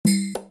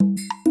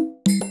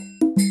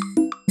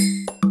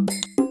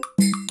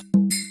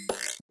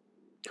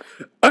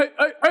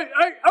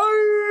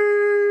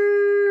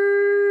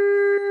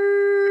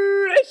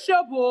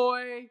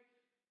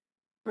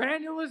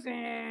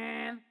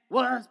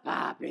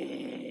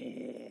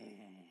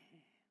man.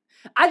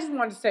 I just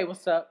wanted to say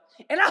what's up.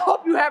 And I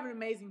hope you have an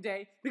amazing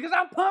day because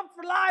I'm pumped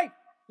for life.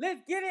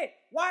 Let's get it.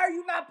 Why are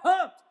you not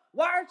pumped?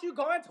 Why aren't you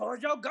going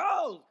towards your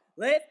goals?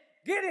 Let's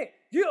get it.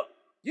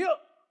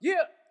 Yeah.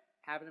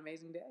 Have an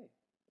amazing day.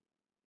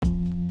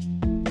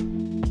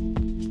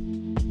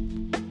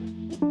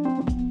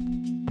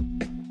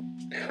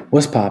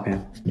 What's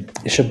poppin'?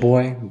 It's your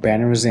boy,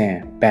 Brandon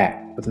Roseanne,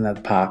 back with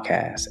another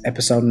podcast,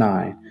 episode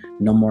 9,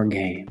 No More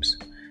Games.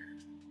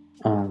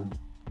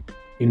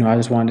 I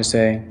just wanted to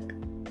say,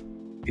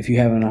 if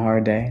you're having a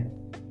hard day,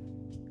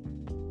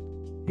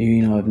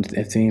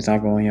 if things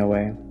not going your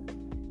way,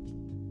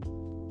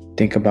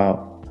 think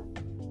about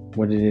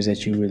what it is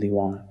that you really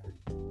want.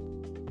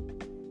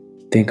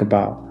 Think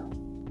about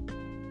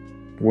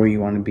where you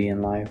want to be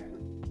in life.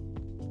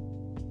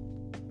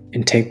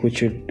 And take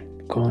what you're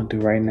going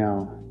through right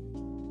now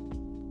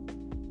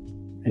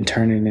and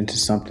turn it into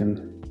something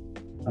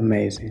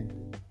amazing.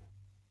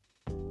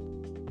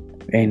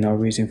 Ain't no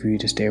reason for you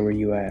to stay where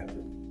you at.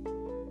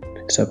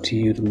 It's up to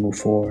you to move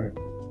forward.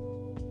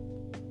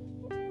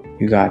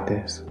 You got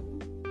this.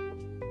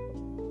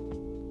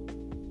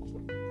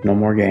 No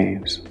more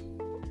games.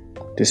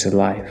 This is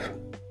life.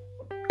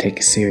 Take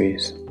it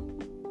serious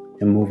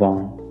and move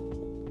on.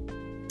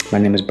 My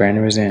name is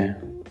Brandon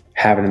Roseanne.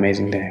 Have an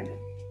amazing day.